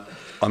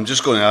I'm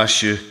just going to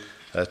ask you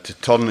to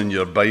turn in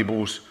your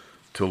Bibles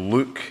to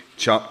Luke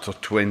chapter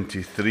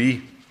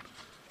 23.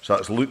 So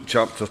that's Luke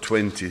chapter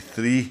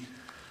 23,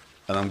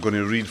 and I'm going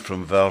to read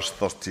from verse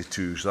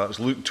 32. So that's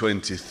Luke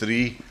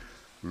 23,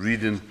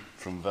 reading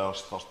from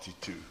verse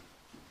 32.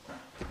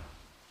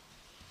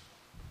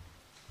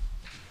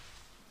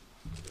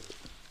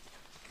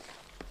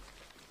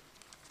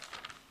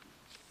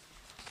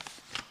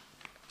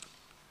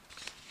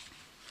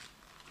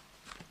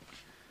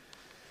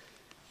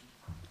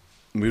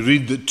 We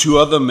read that two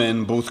other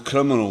men, both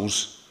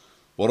criminals,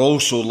 were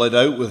also led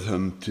out with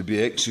him to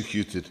be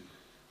executed.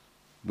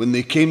 When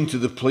they came to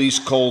the place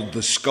called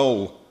the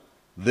Skull,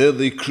 there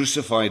they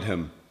crucified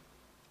him,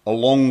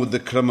 along with the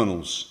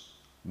criminals,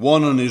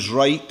 one on his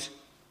right,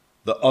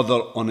 the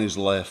other on his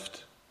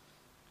left.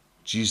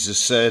 Jesus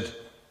said,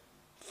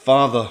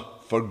 "Father,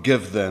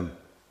 forgive them,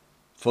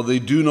 for they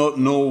do not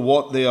know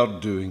what they are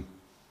doing."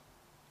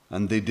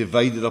 And they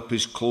divided up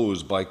his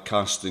clothes by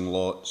casting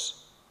lots.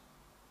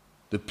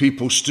 The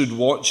people stood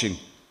watching,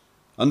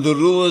 and the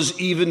rulers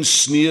even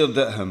sneered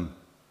at him.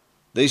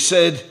 They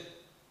said,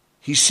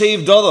 "He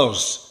saved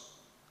others.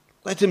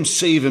 Let him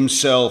save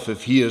himself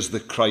if he is the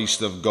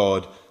Christ of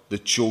God, the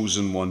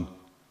chosen one."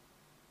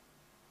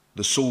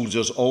 The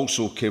soldiers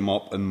also came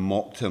up and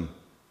mocked him.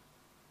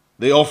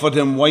 They offered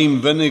him wine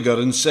vinegar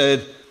and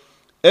said,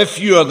 "If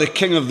you are the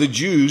king of the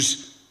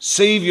Jews,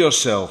 save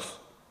yourself."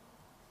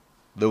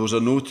 There was a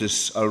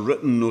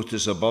written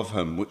notice above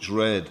him, which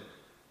read,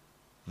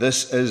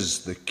 "This is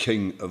the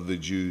King of the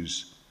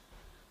Jews."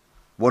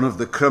 One of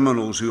the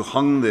criminals who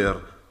hung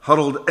there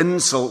hurled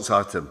insults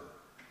at him.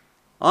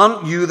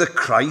 "Aren't you the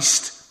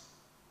Christ?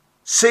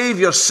 Save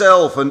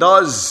yourself and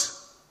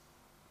us."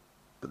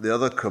 But the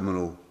other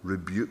criminal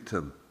rebuked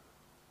him.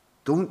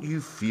 "Don't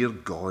you fear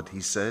God," he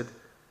said,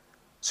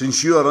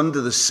 "since you are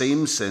under the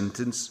same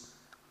sentence?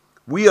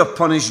 We are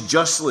punished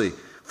justly,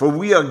 for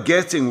we are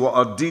getting what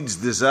our deeds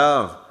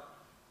deserve.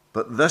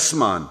 But this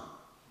man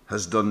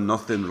has done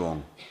nothing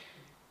wrong."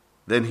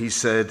 Then he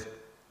said,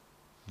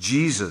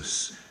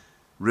 "Jesus,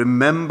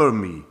 remember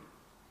me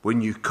when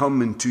you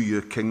come into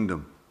your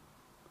kingdom."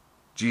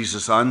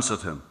 Jesus answered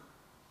him,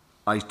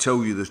 "I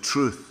tell you the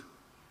truth.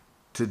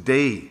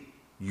 Today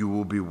you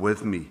will be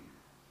with me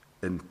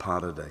in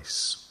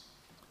paradise."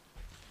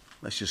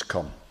 Let's just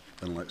come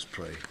and let's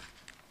pray.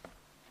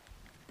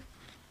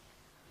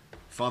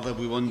 Father,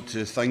 we want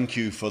to thank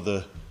you for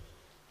the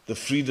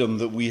freedom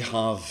that we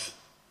have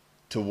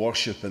to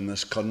worship in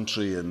this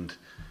country, and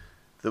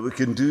that we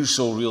can do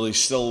so really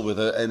still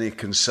without any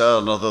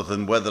concern other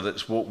than whether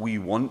it's what we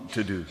want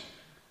to do.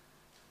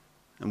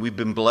 And we've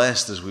been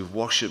blessed as we've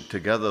worshipped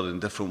together in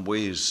different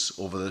ways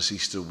over this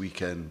Easter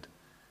weekend.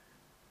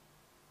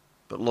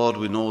 But Lord,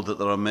 we know that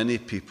there are many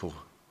people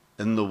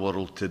in the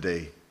world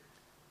today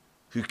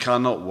who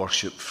cannot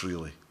worship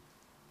freely.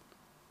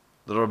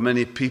 There are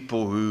many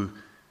people who,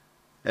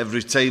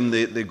 every time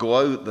they go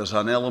out, there's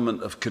an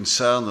element of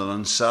concern and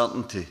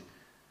uncertainty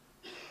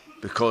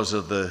because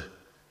of the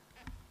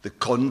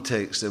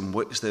context in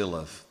which they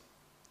live.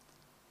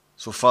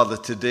 So, Father,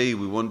 today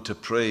we want to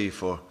pray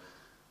for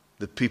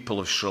the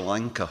people of Sri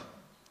Lanka.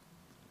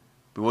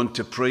 We want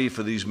to pray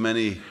for these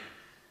many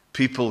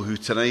people who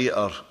tonight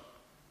are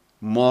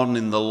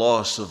mourning the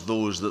loss of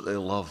those that they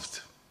loved.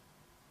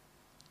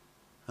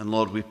 And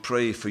Lord, we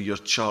pray for your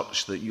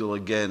church, that you'll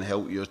again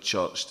help your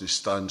church to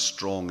stand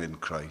strong in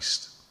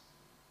Christ.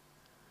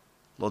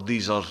 Lord,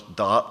 these are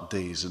dark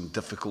days and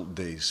difficult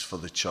days for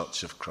the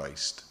church of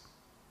Christ.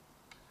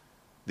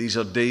 These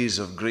are days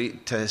of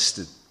great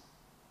testing,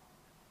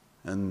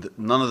 and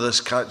none of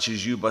this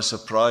catches you by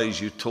surprise.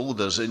 You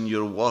told us in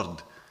your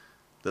word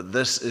that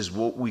this is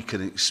what we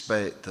can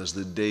expect as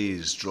the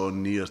days draw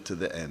near to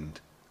the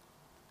end.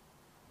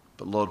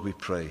 But Lord, we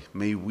pray,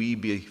 may we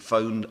be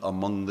found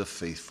among the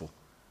faithful.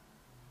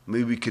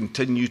 May we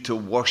continue to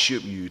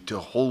worship you, to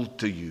hold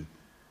to you,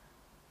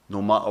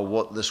 no matter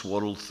what this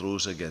world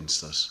throws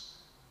against us.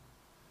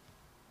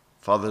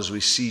 Father, as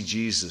we see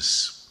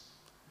Jesus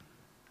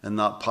in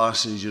that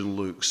passage in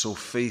Luke, so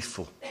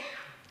faithful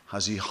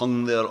as he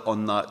hung there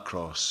on that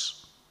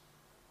cross,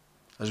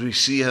 as we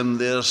see him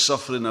there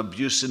suffering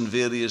abuse in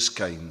various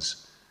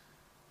kinds,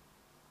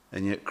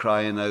 and yet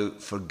crying out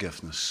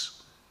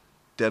forgiveness,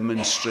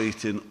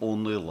 demonstrating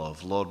only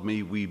love. Lord,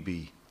 may we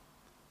be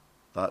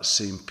that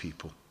same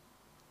people.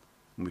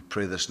 And we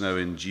pray this now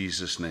in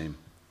Jesus' name.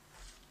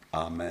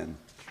 Amen.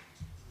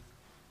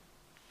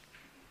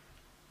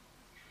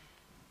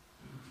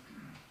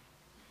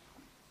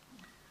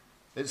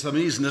 It's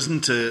amazing,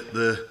 isn't it,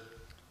 the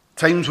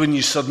times when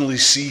you suddenly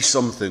see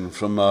something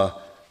from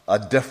a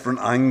different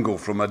angle,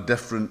 from a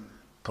different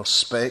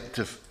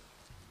perspective.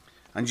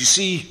 And you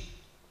see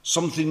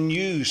something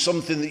new,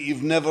 something that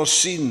you've never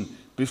seen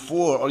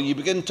before, or you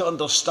begin to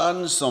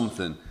understand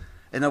something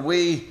in a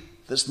way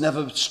that's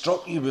never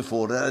struck you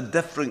before, in a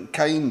different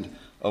kind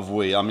of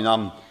way. I mean,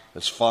 I'm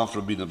as far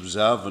from being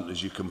observant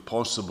as you can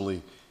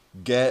possibly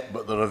get,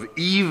 but there have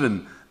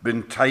even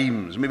been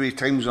times, maybe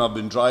times when I've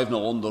been driving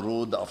along the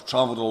road that I've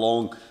travelled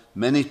along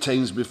many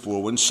times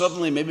before, when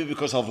suddenly, maybe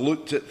because I've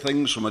looked at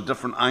things from a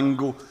different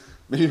angle,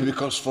 maybe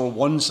because for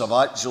once I've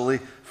actually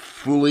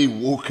fully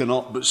woken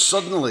up, but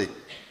suddenly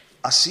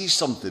I see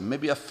something,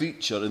 maybe a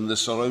feature in the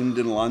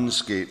surrounding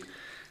landscape,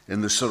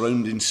 in the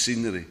surrounding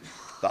scenery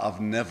that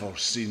I've never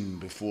seen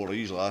before. I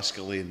usually ask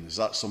Elaine, is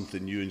that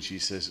something new? And she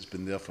says it's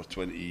been there for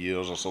 20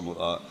 years or something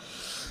like that.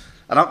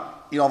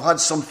 And I've had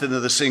something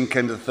of the same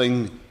kind of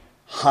thing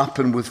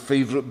happen with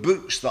favourite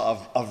books that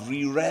I've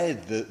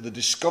reread, the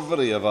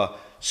discovery of a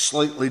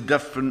slightly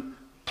different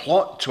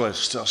plot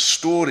twist, a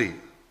story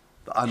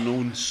that I've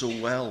known so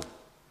well.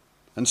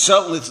 And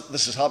certainly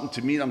this has happened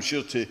to me, and I'm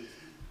sure to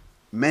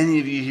many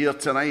of you here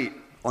tonight,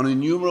 on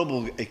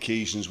innumerable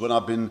occasions when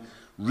I've been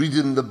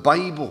reading the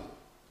Bible.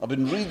 I've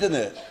been reading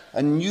it,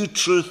 and new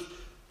truth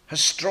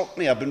has struck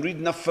me. I've been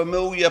reading a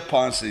familiar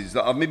passage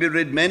that I've maybe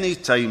read many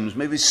times,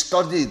 maybe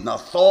studied, and I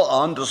thought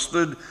I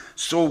understood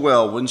so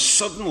well, when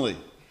suddenly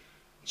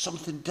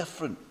something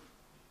different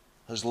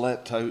has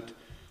leapt out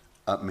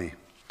at me.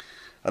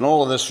 And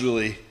all of this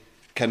really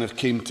kind of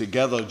came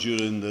together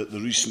during the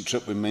recent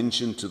trip we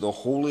mentioned to the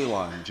Holy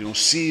Land. You know,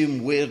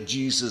 seeing where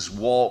Jesus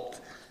walked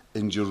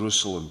in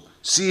Jerusalem,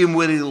 seeing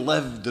where he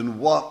lived and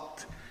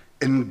worked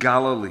in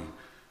Galilee.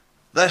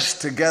 This,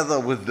 together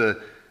with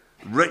the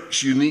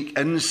rich, unique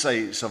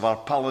insights of our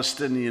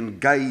Palestinian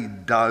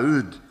guide,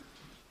 Daoud,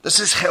 this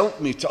has helped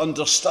me to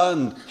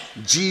understand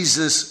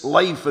Jesus'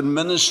 life and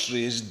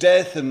ministry, his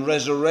death and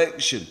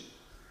resurrection,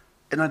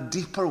 in a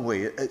deeper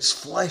way. It's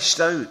fleshed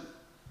out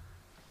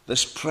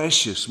this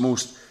precious,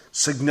 most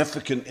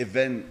significant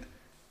event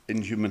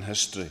in human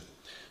history.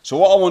 So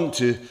what I want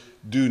to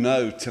do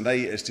now,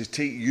 tonight, is to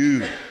take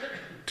you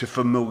to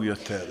familiar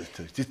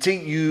territory, to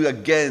take you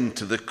again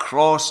to the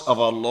cross of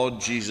our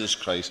Lord Jesus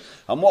Christ.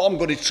 And what I'm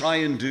going to try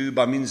and do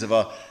by means of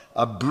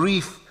a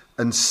brief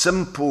and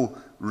simple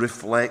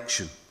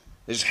reflection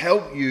is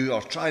help you,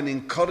 or try and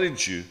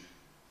encourage you,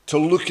 to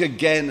look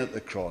again at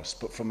the cross,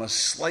 but from a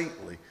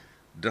slightly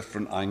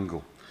different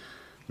angle.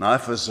 Now,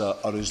 if as a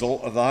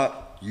result of that,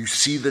 you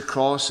see the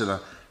cross in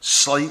a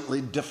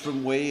slightly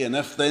different way, and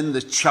if then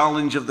the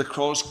challenge of the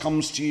cross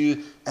comes to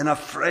you in a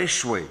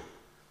fresh way,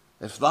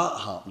 if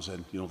that happens,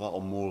 then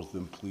that'll more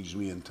than please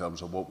me in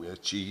terms of what we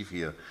achieve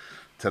here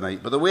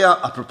tonight. But the way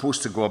I propose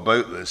to go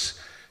about this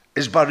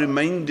is by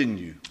reminding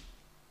you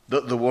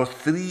that there were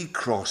 3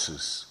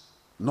 crosses,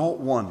 not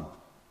one,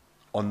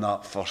 on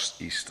that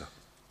first Easter.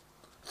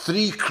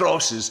 3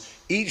 crosses,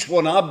 each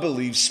one, I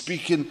believe,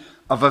 speaking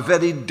of a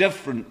very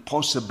different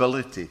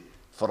possibility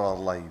for our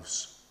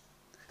lives.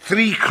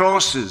 3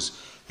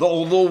 crosses that,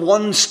 although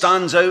one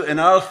stands out in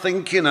our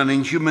thinking and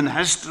in human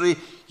history,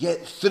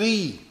 yet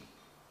 3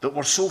 that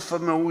were so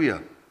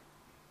familiar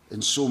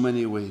in so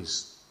many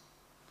ways.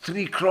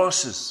 3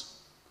 crosses,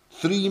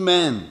 3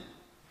 men,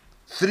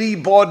 3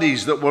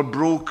 bodies that were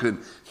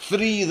broken,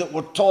 3 that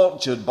were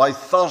tortured by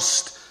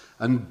thirst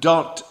and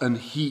dirt and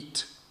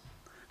heat,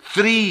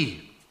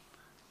 3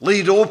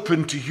 laid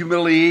open to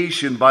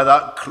humiliation by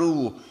that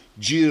cruel,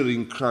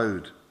 jeering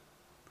crowd.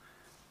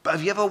 But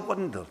have you ever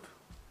wondered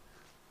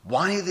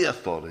why the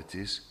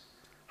authorities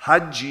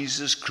had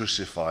Jesus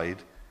crucified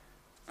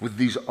with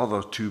these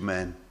other 2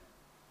 men?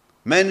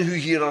 Men who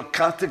here are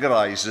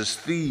categorized as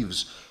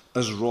thieves,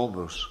 as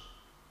robbers.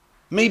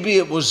 Maybe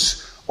it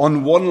was,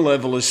 on one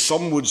level, as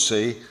some would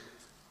say,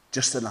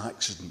 just an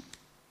accident,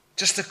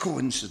 just a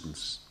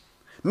coincidence.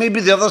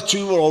 Maybe the other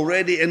 2 were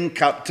already in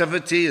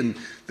captivity, and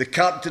the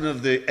captain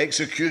of the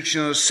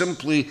executioners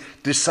simply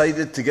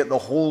decided to get the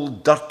whole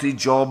dirty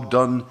job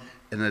done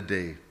in a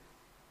day.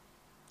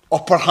 Or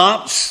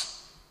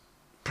perhaps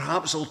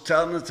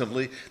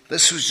alternatively,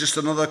 this was just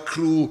another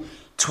cruel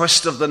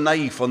twist of the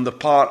knife on the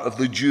part of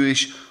the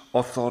Jewish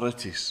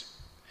authorities.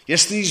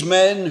 Yes, these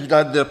men who'd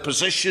had their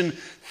position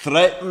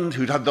threatened,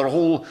 who'd had their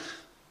whole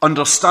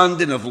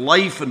understanding of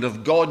life and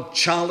of God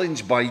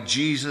challenged by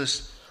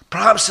Jesus,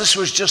 perhaps this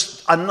was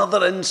just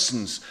another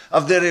instance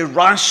of their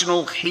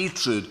irrational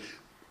hatred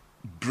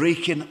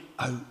breaking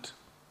out.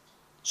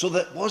 So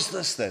that was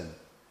this then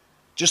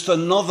just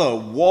another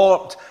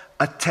warped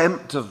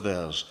attempt of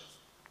theirs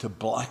to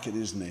blacken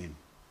his name.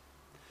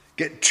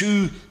 Get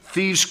 2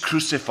 thieves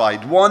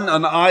crucified, one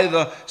on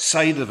either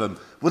side of him,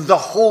 with the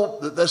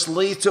hope that this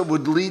later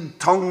would lead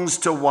tongues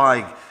to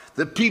wag,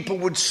 that people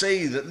would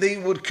say, that they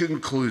would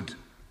conclude,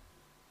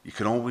 you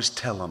can always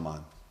tell a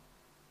man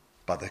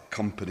by the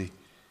company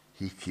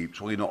he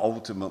keeps. Well,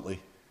 ultimately,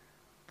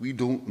 we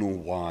don't know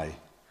why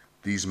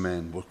these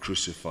men were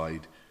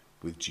crucified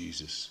with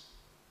Jesus.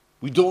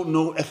 We don't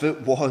know if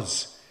it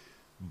was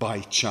by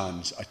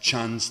chance, a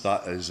chance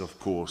that is, of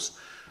course,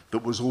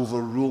 that was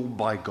overruled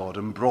by God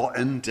and brought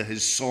into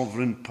his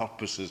sovereign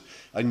purposes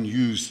and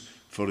used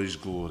for his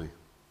glory.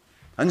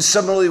 And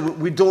similarly,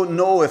 we don't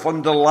know if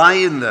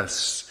underlying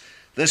this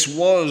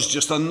was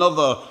just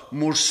another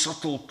more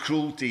subtle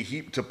cruelty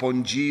heaped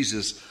upon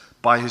Jesus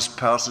by his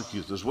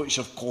persecutors, which,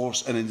 of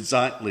course, in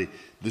exactly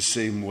the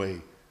same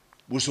way,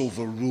 was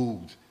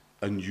overruled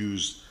and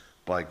used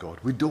by God.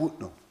 We don't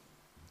know.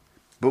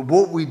 But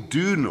what we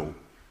do know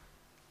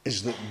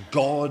is that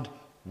God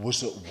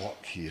was at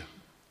work here.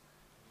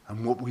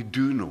 And what we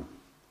do know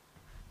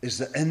is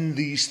that in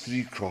these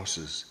 3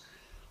 crosses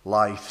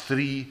lie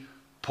 3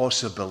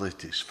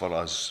 possibilities for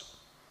us.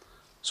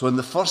 So in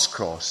the first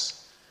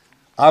cross,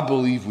 I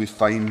believe we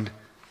find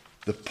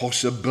the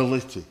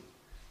possibility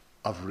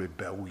of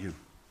rebellion.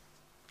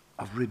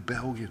 Of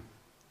rebellion.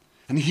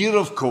 And here,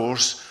 of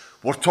course,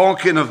 we're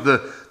talking of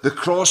the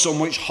cross on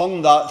which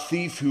hung that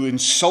thief who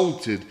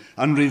insulted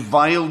and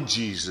reviled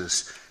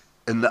Jesus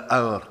in the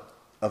hour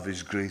of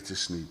his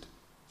greatest need.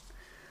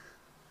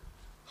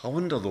 I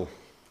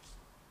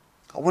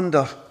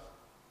wonder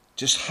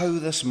just how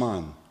this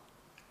man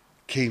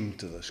came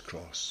to this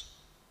cross.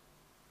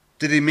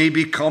 Did he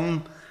maybe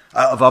come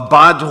out of a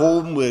bad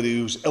home where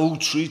he was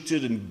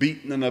ill-treated and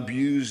beaten and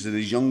abused in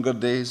his younger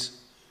days?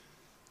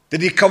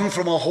 Did he come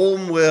from a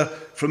home where,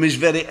 from his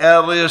very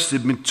earliest,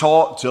 he'd been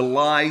taught to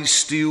lie,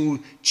 steal,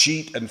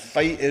 cheat, and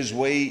fight his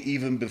way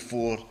even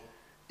before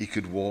he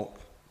could walk?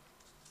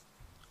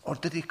 Or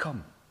did he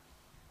come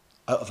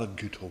out of a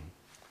good home?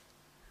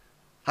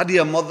 Had he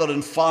a mother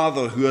and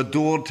father who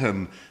adored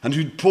him and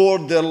who'd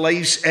poured their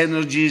life's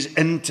energies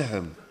into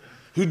him,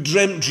 who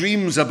dreamt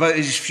dreams about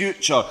his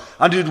future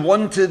and who'd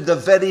wanted the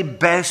very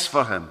best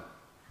for him?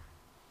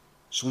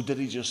 So did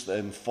he just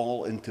then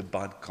fall into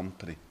bad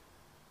company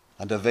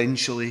and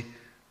eventually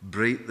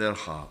break their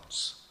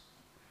hearts?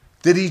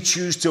 Did he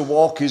choose to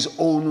walk his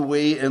own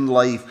way in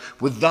life,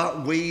 with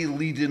that way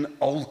leading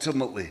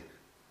ultimately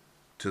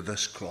to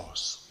this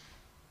cross?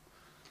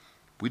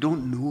 We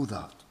don't know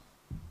that.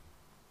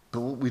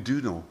 But what we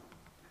do know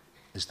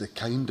is the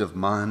kind of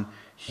man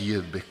he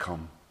had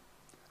become.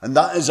 And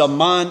that is a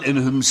man in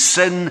whom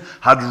sin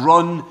had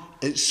run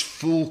its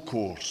full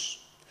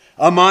course.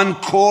 A man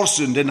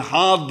coarsened and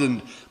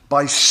hardened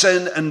by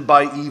sin and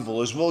by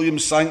evil. As William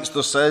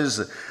Sangster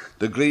says,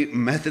 the great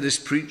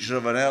Methodist preacher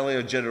of an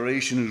earlier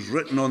generation who's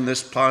written on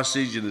this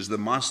passage and is the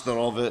master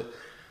of it,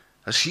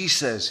 as he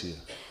says here,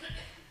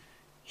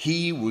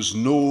 he was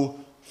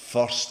no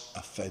first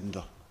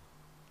offender.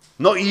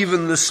 Not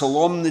even the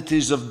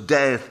solemnities of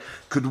death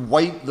could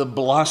wipe the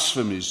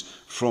blasphemies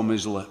from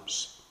his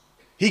lips.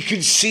 He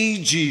could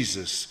see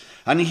Jesus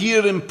and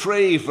hear him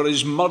pray for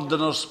his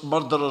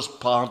murderer's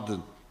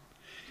pardon.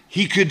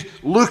 He could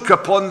look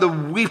upon the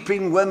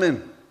weeping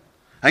women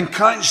and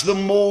catch the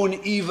moan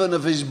even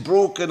of his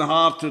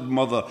broken-hearted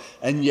mother,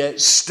 and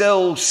yet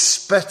still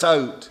spit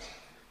out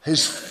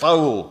his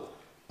foul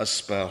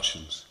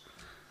aspersions.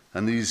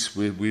 And these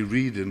we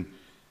read in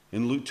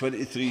Luke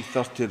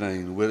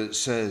 23:39, where it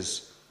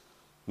says,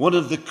 one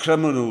of the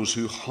criminals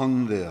who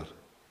hung there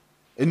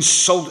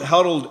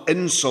hurled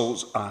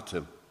insults at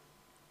him.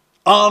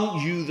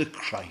 Aren't you the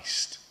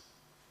Christ?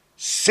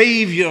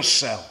 Save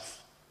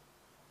yourself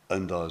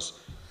and us.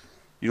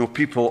 You know,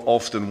 people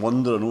often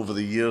wonder, and over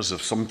the years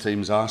have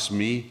sometimes asked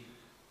me,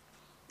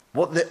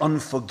 what the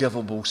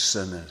unforgivable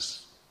sin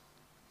is.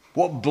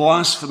 What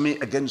blasphemy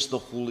against the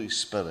Holy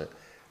Spirit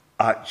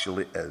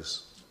actually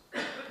is.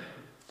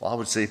 Well, I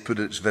would say, put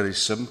it very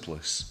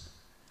simplest,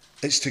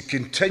 it's to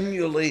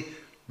continually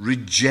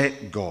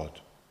reject God,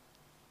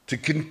 to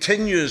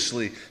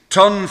continuously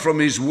turn from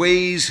his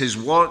ways, his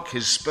work,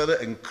 his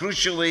spirit, and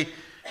crucially,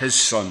 his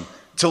Son,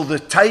 till the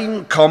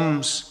time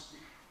comes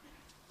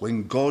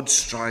when God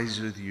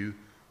strives with you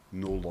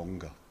no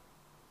longer.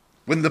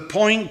 When the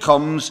point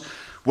comes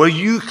where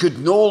you could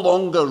no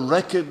longer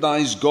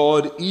recognize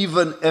God,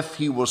 even if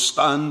he were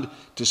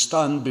to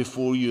stand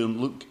before you and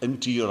look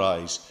into your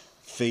eyes,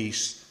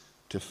 face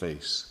to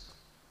face.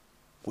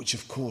 Which,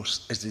 of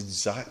course, is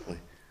exactly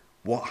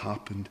what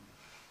happened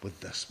with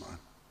this man.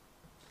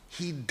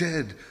 He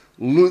did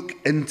look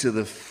into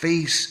the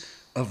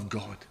face of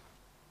God.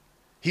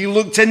 He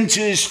looked into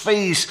his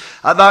face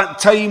at that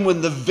time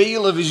when the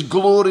veil of his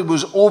glory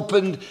was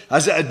opened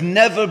as it had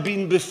never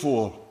been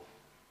before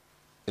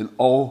in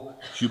all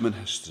human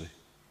history.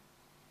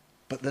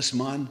 But this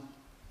man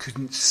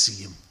couldn't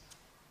see him.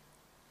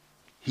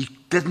 He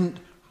didn't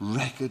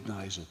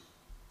recognize him,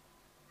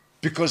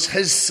 because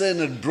his sin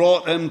had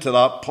brought him to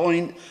that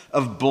point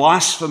of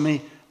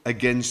blasphemy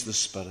against the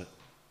Spirit.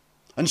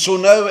 And so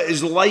now at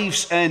his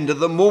life's end, at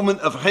the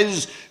moment of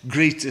his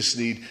greatest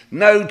need,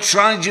 now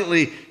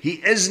tragically,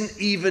 he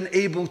isn't even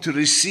able to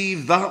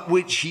receive that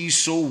which he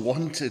so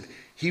wanted.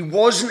 He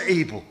wasn't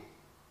able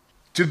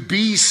to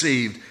be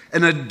saved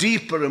in a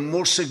deeper and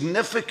more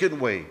significant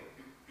way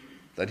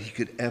than he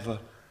could ever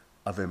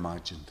have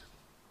imagined.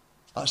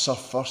 That's our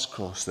first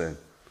cross then.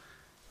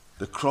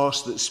 The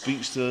cross that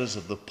speaks to us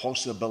of the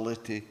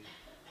possibility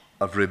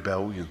of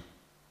rebellion.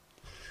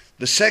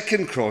 The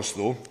second cross,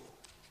 though,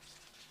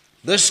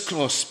 this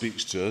cross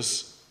speaks to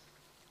us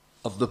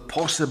of the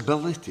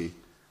possibility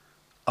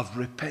of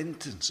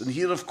repentance. And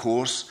here, of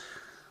course,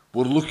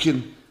 we're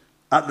looking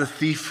at the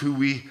thief who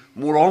we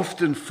more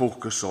often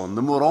focus on,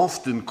 the more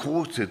often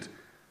quoted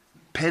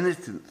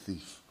penitent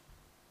thief.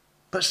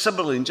 But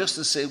similarly, in just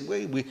the same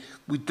way,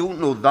 we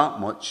don't know that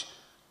much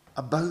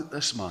about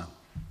this man.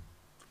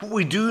 What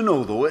we do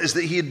know, though, is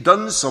that he had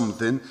done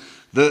something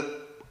that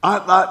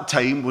at that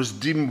time was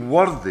deemed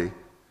worthy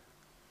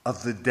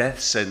of the death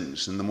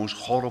sentence and the most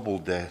horrible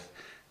death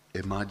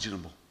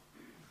imaginable.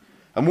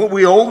 And what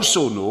we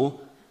also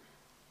know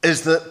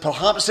is that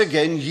perhaps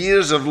again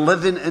years of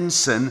living in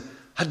sin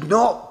had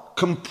not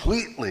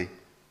completely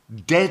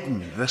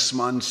deadened this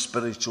man's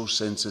spiritual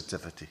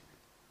sensitivity.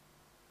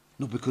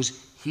 No, because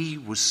he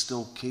was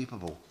still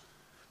capable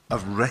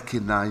of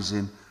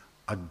recognizing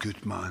a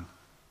good man.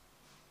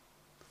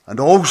 And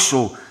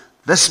also,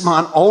 this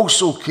man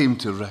also came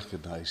to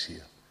recognize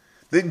here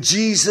that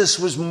Jesus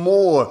was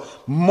more,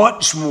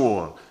 much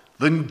more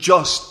than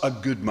just a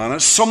good man.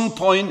 At some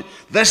point,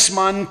 this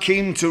man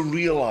came to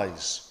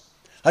realize,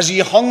 as he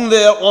hung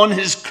there on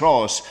his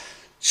cross,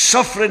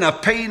 suffering a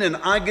pain and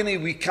agony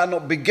we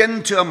cannot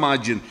begin to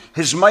imagine,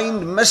 his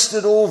mind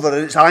misted over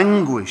in its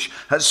anguish.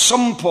 At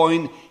some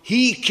point,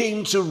 he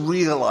came to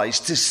realize,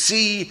 to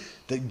see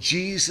that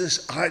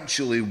Jesus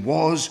actually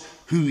was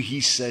who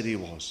he said he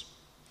was.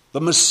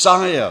 The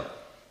Messiah,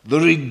 the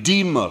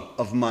Redeemer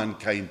of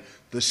mankind,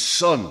 the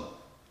Son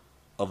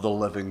of the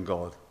living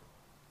God.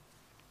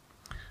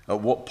 At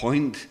what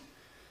point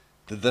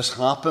did this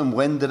happen?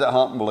 When did it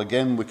happen? Well,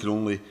 again, we can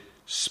only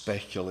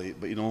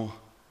speculate. But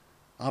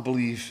I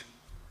believe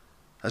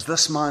as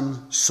this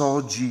man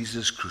saw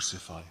Jesus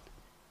crucified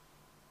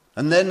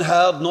and then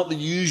heard not the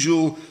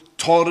usual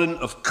torrent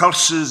of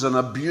curses and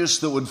abuse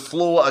that would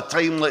flow at a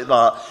time like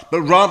that,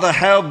 but rather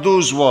heard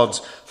those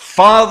words,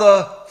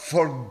 "Father,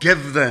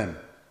 forgive them,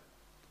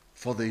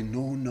 for they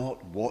know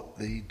not what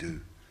they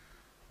do."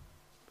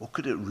 What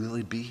could it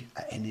really be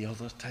at any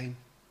other time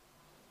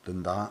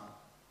than that?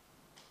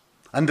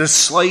 And as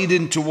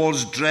sliding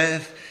towards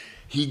death,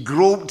 he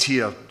groped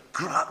here,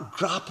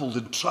 grappled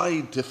and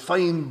tried to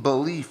find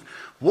belief.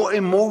 What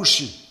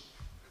emotion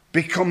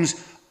becomes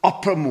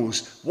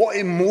uppermost? What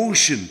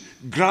emotion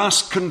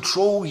grasps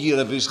control here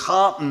of his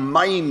heart and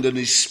mind and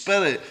his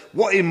spirit?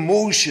 What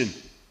emotion?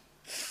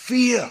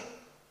 Fear.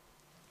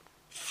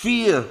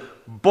 Fear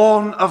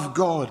born of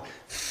God.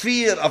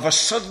 Fear of a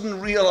sudden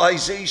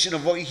realization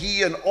of what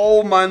he and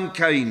all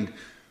mankind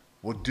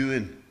were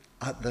doing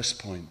at this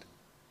point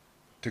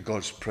to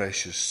God's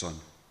precious Son.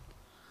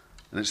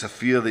 And it's a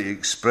fear that he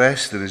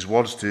expressed in his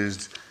words to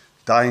his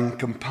dying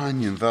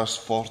companion, verse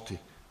 40.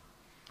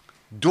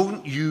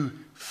 "Don't you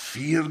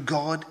fear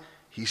God,"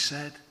 he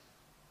said,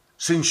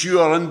 "since you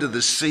are under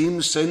the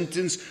same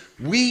sentence?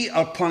 We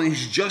are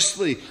punished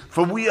justly,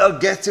 for we are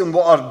getting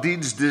what our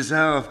deeds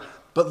deserve.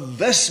 But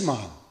this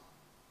man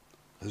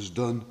has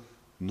done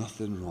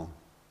nothing wrong."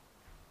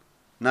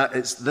 Now,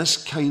 it's this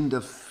kind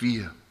of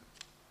fear.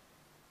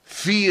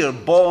 Fear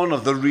born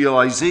of the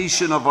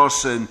realization of our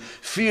sin.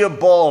 Fear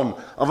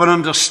born of an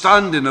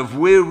understanding of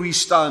where we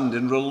stand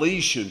in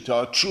relation to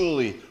our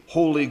truly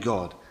holy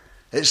God.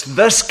 It's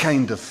this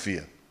kind of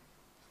fear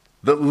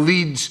that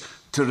leads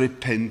to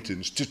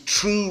repentance, to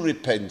true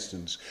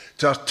repentance,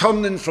 to a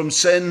turning from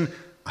sin,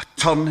 a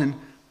turning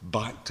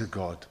back to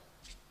God.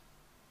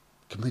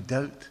 Can we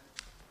doubt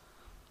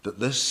that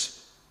this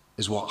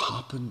is what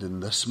happened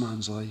in this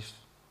man's life?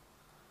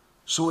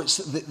 So it's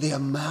the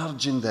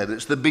emerging there.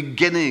 It's the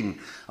beginning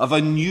of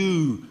a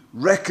new,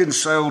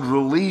 reconciled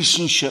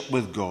relationship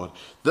with God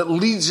that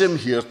leads him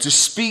here to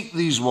speak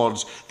these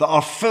words that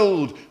are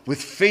filled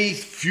with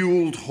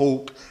faith-fueled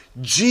hope.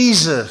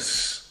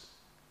 "Jesus,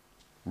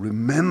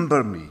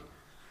 remember me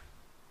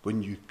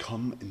when you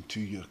come into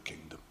your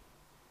kingdom."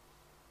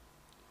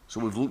 So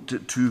we've looked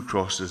at two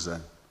crosses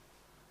then.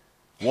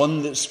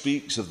 One that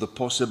speaks of the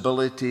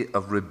possibility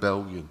of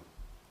rebellion.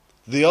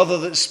 The other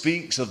that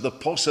speaks of the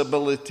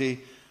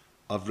possibility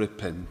of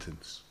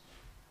repentance.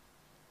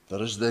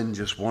 There is then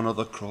just one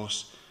other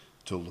cross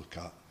to look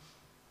at.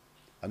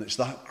 And it's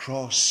that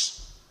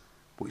cross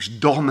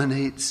which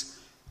dominates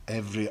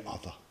every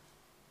other.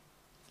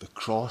 The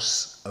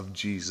cross of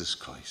Jesus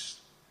Christ.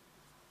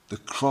 The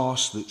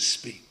cross that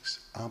speaks,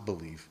 I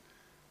believe,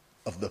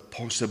 of the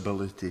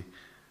possibility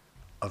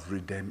of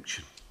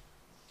redemption.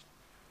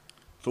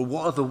 For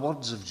what are the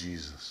words of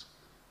Jesus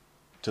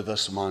to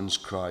this man's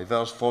cry?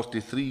 Verse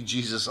 43,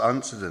 Jesus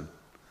answered him,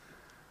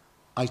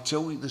 "I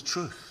tell you the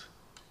truth.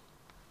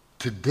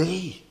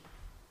 Today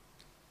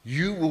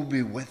you will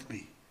be with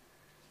me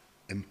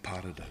in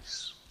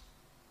paradise."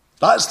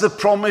 That's the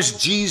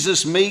promise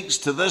Jesus makes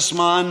to this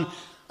man,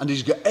 and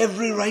he's got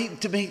every right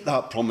to make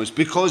that promise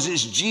because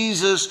it's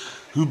Jesus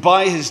who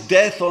by his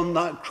death on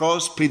that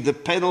cross paid the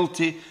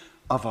penalty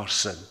of our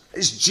sin.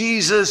 It's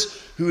Jesus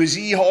who, as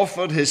he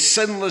offered his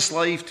sinless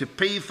life to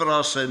pay for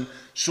our sin,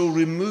 so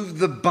removed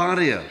the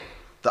barrier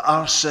that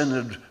our sin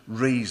had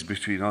raised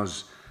between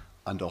us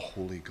and a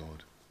holy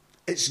God.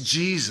 It's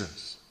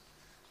Jesus,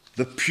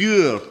 the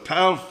pure,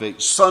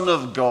 perfect Son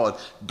of God,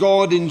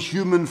 God in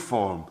human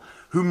form,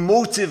 who,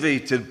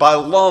 motivated by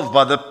love,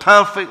 by the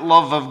perfect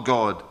love of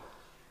God,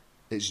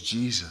 it's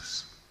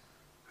Jesus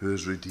who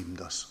has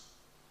redeemed us.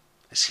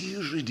 It's he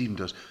who's redeemed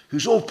us,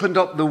 who's opened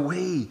up the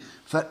way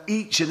for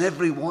each and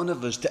every one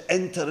of us to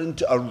enter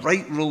into a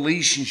right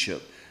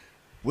relationship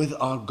with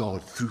our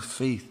God through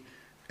faith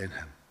in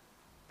him.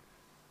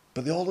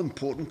 But the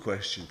all-important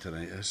question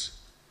tonight is,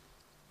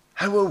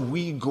 how are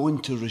we going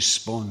to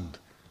respond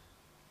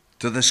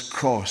to this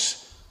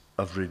cross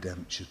of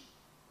redemption?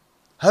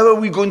 How are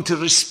we going to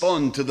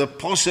respond to the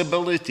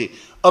possibility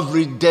of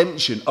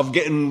redemption, of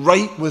getting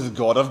right with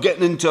God, of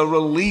getting into a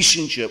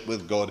relationship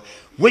with God?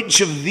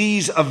 Which of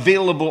these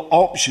available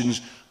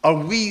options are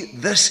we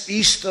this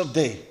Easter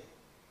day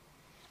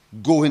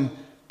going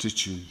to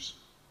choose?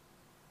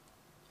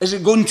 Is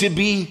it going to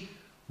be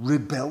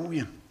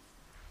rebellion?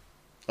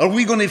 Are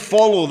we going to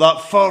follow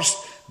that first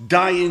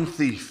dying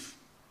thief?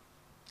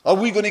 Are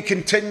we going to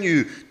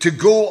continue to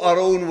go our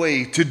own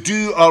way, to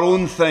do our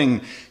own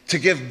thing, to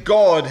give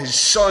God, His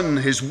Son,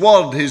 His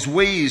Word, His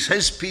ways,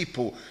 His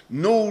people,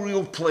 no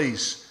real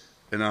place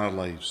in our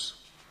lives?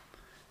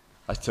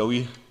 I tell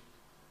you,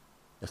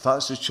 if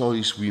that's the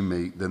choice we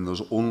make, then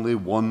there's only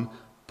one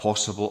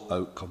possible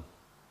outcome.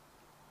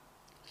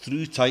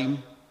 Through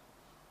time,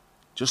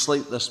 just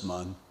like this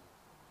man,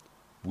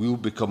 we'll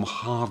become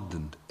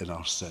hardened in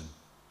our sin.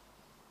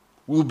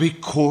 We'll be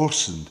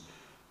coarsened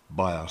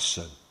by our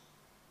sin.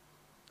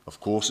 Of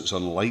course, it's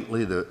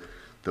unlikely that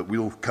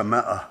we'll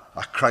commit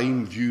a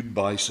crime viewed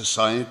by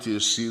society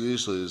as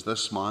seriously as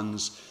this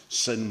man's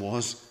sin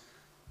was.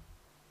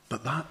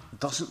 But that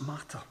doesn't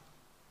matter.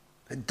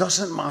 It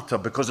doesn't matter,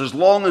 because as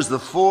long as the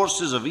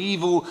forces of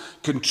evil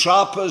can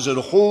trap us and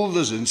hold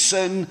us in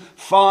sin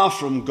far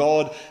from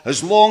God,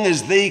 as long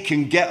as they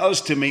can get us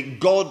to make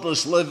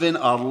godless living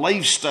our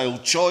lifestyle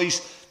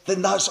choice,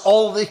 then that's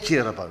all they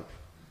care about.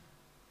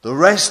 The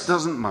rest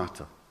doesn't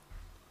matter.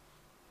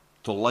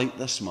 To like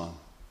this man,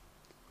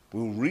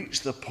 we'll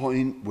reach the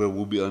point where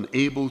we'll be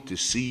unable to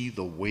see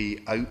the way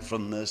out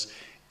from this,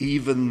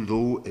 even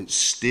though it's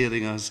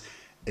staring us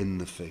in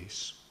the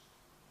face.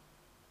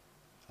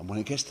 And when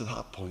it gets to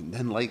that point,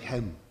 then like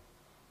him,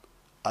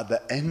 at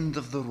the end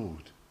of the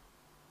road,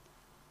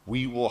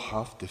 we will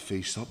have to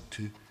face up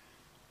to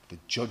the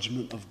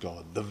judgment of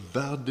God, the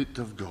verdict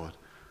of God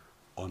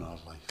on our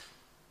life.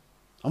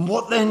 And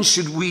what then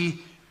should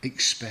we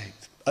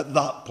expect at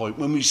that point,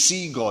 when we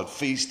see God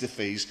face to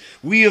face?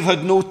 We have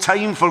had no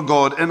time for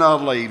God in our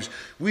lives.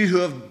 We who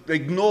have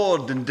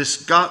ignored and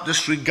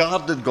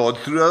disregarded God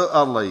throughout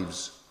our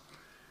lives.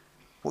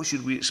 What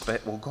should we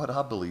expect? Well, God,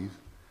 I believe,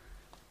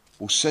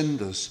 will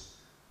send us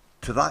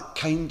to that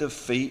kind of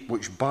fate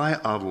which by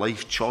our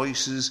life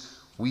choices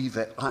we've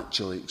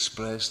actually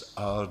expressed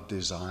our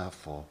desire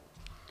for.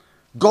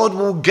 God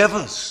will give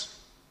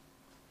us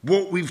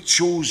what we've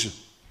chosen.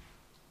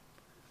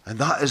 And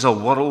that is a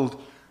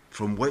world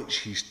from which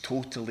He's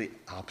totally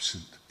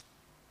absent,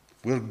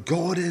 where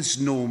God is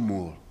no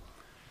more.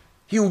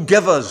 He'll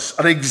give us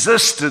an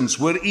existence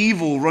where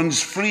evil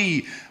runs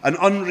free and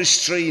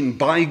unrestrained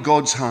by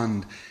God's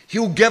hand.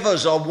 He'll give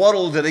us a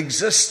world and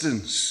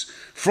existence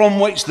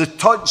from which the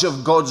touch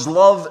of God's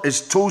love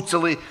is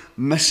totally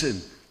missing.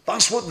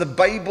 That's what the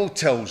Bible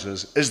tells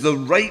us is the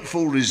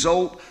rightful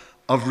result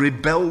of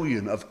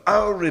rebellion, of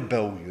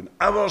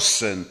our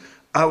sin,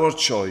 our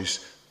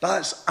choice.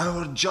 That's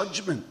our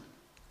judgment.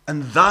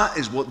 And that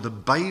is what the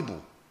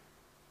Bible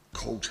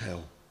calls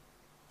hell.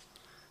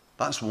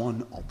 That's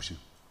one option.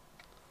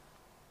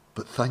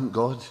 But thank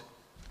God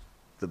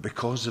that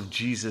because of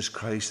Jesus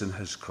Christ and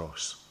His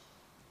cross,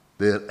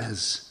 there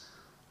is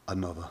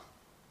another.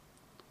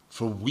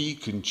 For we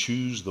can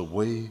choose the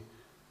way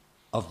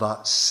of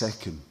that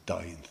second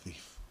dying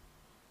thief.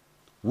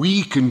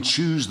 We can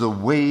choose the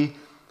way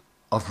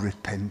of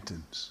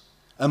repentance.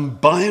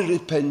 And by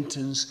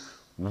repentance,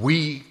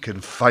 we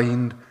can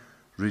find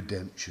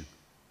redemption.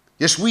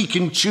 Yes, we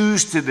can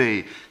choose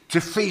today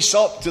to face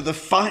up to the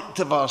fact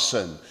of our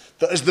sin.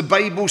 That, as the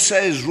Bible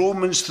says,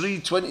 Romans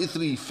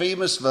 3:23,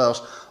 famous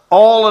verse,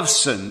 all have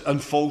sinned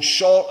and fall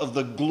short of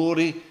the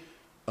glory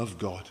of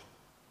God.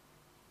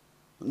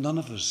 None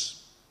of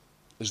us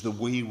is the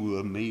way we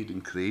were made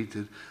and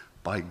created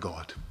by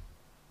God.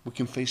 We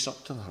can face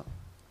up to that.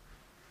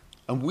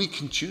 And we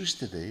can choose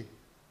today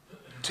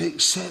to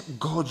accept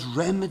God's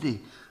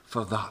remedy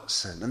for that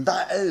sin. And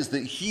that is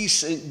that He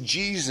sent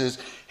Jesus,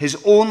 His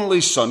only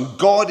Son,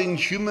 God in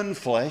human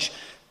flesh,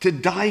 to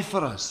die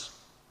for us.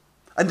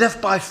 And if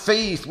by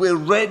faith we're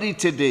ready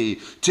today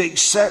to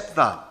accept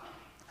that,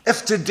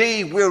 if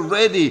today we're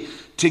ready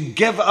to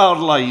give our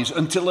lives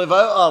and to live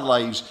out our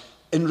lives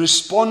in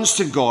response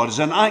to God, as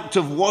an act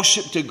of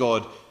worship to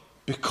God,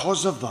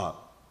 because of that,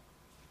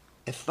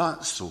 if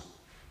that's so,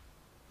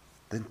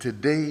 then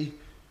today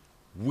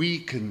we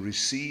can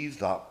receive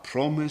that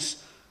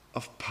promise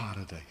of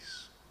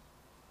paradise.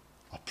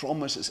 A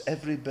promise that's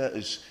every bit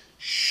as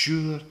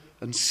sure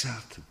and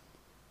certain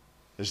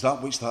as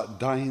that which that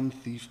dying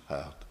thief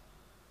heard.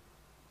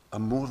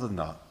 And more than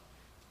that,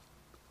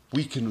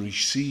 we can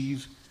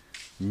receive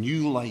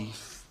new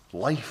life,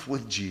 life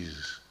with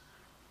Jesus,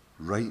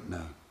 right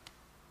now.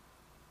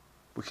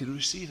 We can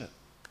receive it.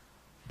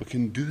 We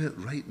can do it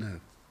right now.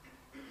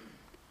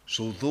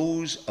 So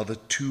those are the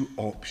two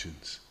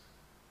options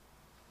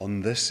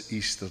on this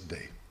Easter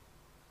day.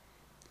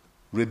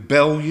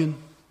 Rebellion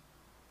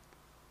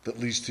that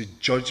leads to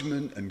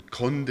judgment and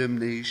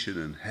condemnation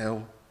and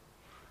hell,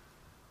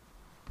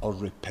 or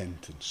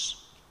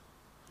repentance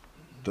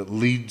that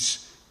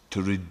leads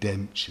to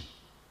redemption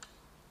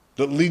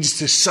that leads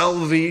to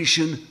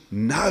salvation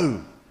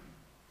now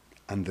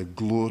and the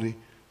glory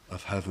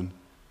of heaven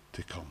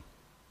to come.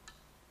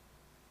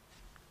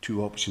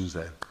 Two options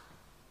then.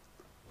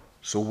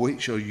 So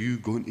which are you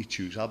going to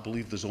choose? I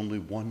believe there's only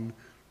one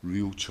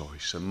real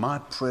choice. And my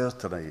prayer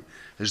tonight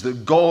is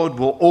that God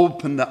will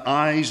open the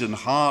eyes and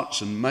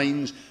hearts and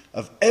minds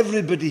of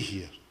everybody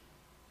here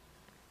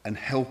and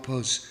help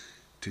us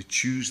to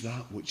choose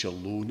that which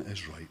alone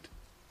is right.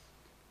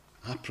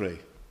 I pray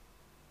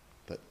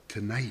that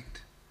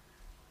tonight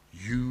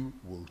you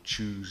will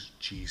choose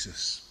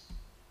Jesus.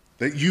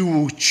 That you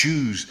will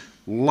choose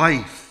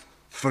life,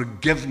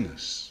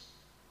 forgiveness,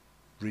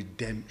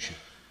 redemption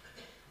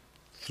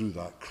through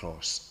that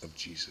cross of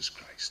Jesus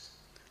Christ.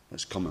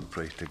 Let's come and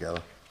pray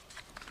together.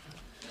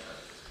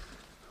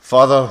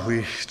 Father,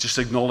 we just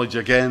acknowledge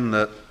again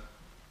that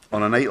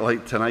on a night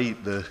like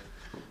tonight, the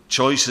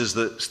choices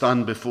that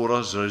stand before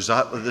us are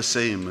exactly the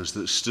same as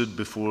that stood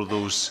before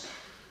those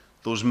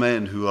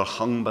men who are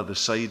hung by the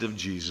side of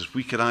Jesus.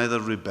 We can either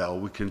rebel,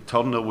 we can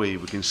turn away,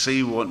 we can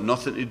say we want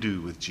nothing to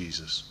do with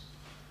Jesus,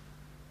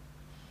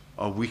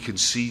 or we can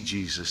see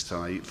Jesus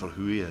tonight for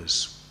who he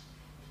is.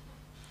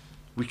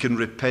 We can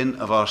repent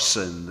of our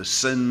sin, the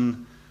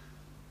sin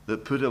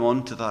that put him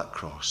onto that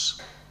cross,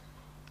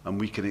 and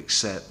we can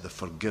accept the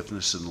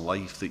forgiveness and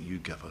life that you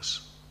give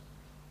us.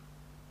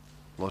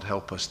 Lord,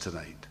 help us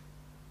tonight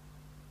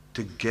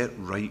to get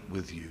right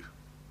with you,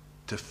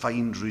 to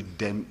find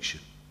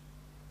redemption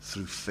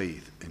through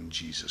faith in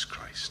Jesus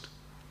Christ.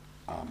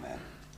 Amen.